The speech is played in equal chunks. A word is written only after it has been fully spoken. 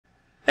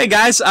Hey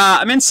guys,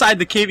 I'm inside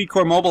the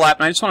kvCORE mobile app,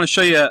 and I just want to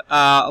show you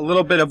a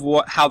little bit of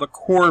how the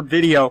core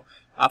video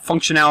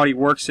functionality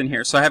works in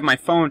here. So I have my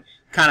phone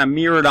kind of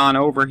mirrored on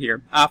over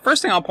here.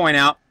 First thing I'll point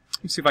out,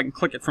 let me see if I can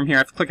click it from here. I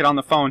have to click it on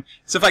the phone.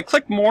 So if I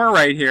click more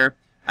right here,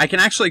 I can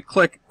actually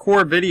click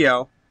core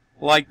video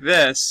like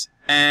this,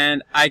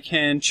 and I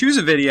can choose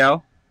a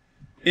video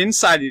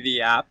inside of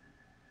the app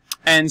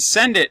and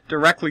send it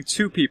directly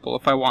to people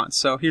if I want.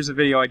 So here's a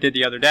video I did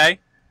the other day.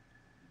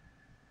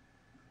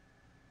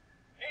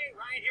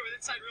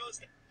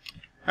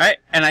 Alright,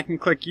 and I can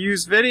click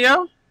use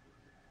video,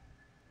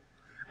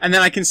 and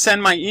then I can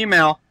send my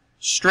email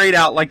straight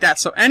out like that.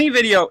 So any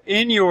video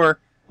in your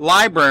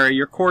library,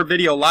 your core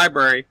video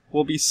library,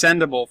 will be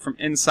sendable from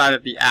inside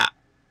of the app.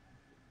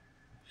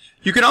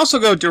 You can also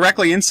go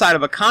directly inside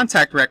of a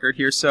contact record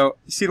here. So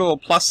you see the little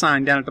plus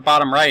sign down at the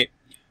bottom right,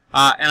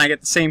 and I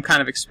get the same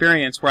kind of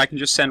experience where I can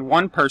just send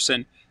one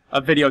person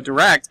a video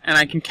direct, and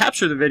I can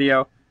capture the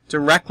video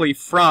directly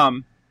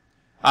from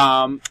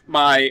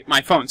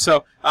my phone.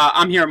 So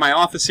I'm here in my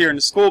office here in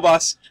the school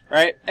bus,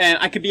 right? And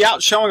I could be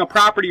out showing a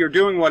property or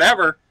doing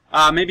whatever.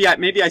 Maybe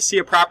I see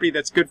a property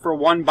that's good for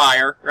one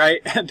buyer,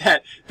 right?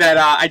 that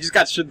I just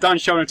got done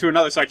showing it to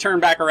another. So I turn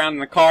back around in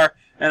the car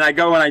and I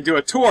go and I do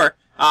a tour.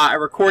 I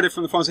record it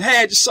from the phone. Say,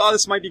 hey, I just saw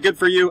this might be good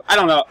for you. I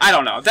don't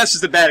know. That's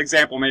just a bad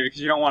example, maybe,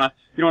 because you don't want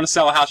to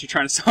sell a house. You're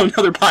trying to sell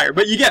another buyer.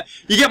 But you get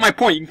my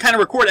point. You can kind of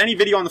record any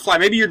video on the fly.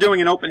 Maybe you're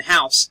doing an open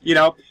house, you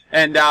know,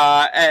 and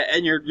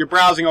you're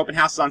browsing open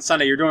houses on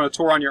Sunday. You're doing a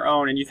tour on your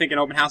own, and you think an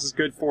open house is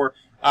good for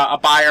a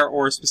buyer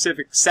or a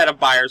specific set of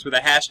buyers with a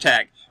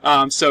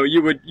hashtag. So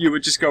you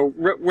would just go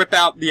whip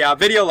out the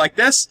video like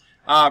this,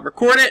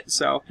 record it.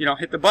 So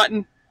hit the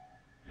button,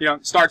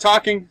 start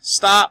talking,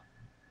 stop.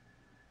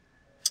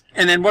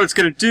 And then what it's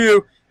going to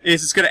do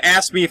is it's going to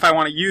ask me if I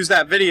want to use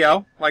that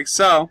video, like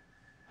so.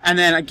 And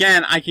then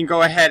again, I can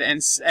go ahead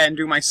and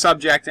do my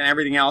subject and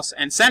everything else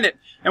and send it.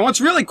 And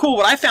what's really cool,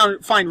 what I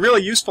find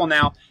really useful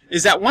now,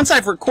 is that once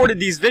I've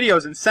recorded these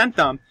videos and sent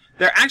them,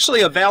 they're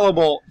actually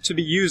available to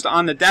be used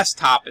on the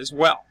desktop as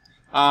well.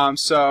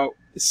 So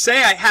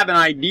say I have an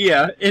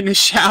idea in the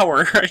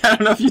shower, right? I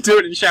don't know if you do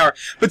it in the shower,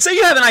 but say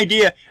you have an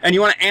idea and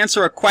you want to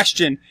answer a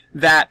question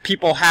that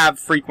people have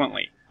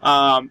frequently.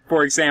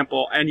 For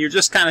example, and you're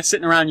just kind of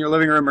sitting around in your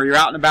living room or you're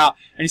out and about,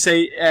 and you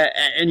say,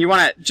 and you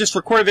want to just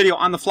record a video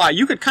on the fly.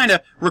 You could kind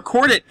of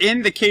record it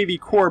in the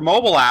kvCORE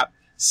mobile app,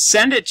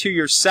 send it to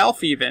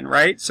yourself even,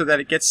 right, so that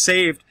it gets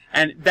saved,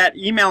 and that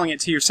emailing it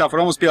to yourself would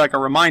almost be like a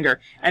reminder.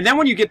 And then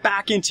when you get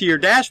back into your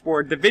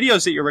dashboard, the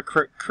videos that you're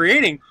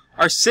creating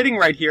are sitting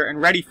right here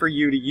and ready for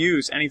you to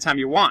use anytime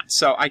you want.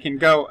 So I can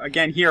go,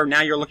 again here,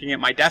 now you're looking at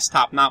my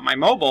desktop, not my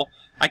mobile.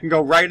 I can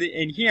go right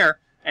in here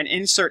and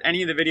insert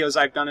any of the videos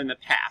I've done in the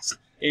past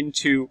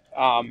into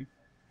an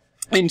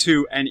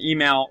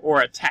email or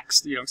a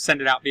text,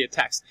 send it out via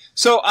text.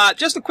 So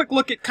just a quick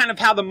look at kind of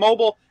how the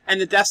mobile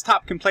and the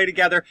desktop can play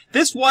together.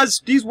 These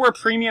were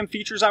premium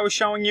features I was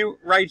showing you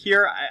right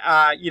here,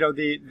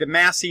 the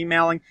mass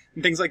emailing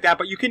and things like that,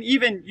 but you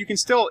can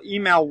still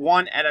email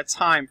one at a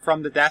time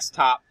from the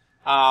desktop,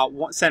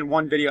 send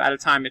one video at a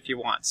time if you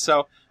want.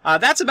 So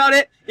that's about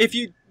it. If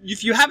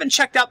you haven't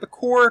checked out the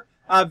core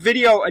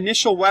video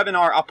initial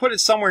webinar, I'll put it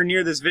somewhere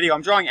near this video.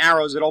 I'm drawing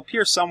arrows. It'll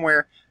appear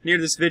somewhere near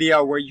this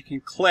video where you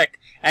can click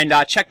and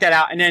check that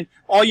out. And then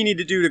all you need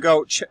to do to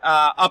go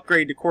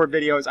upgrade to core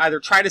video is either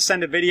try to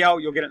send a video.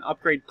 You'll get an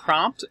upgrade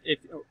prompt if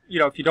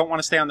you don't want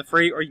to stay on the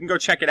free, or you can go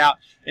check it out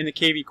in the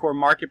kvCORE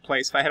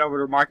marketplace. If I head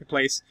over to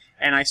marketplace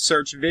and I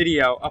search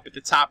video up at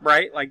the top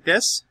right like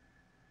this,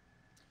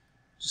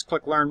 just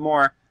click learn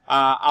more.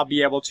 You'll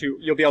be able to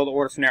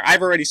order from there.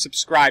 I've already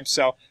subscribed,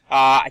 so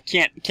I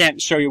can't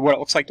show you what it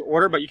looks like to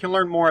order, but you can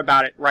learn more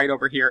about it right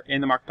over here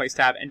in the Marketplace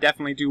tab, and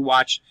definitely do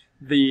watch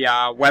the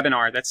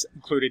webinar that's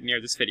included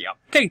near this video.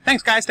 Okay,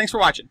 thanks guys. Thanks for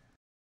watching.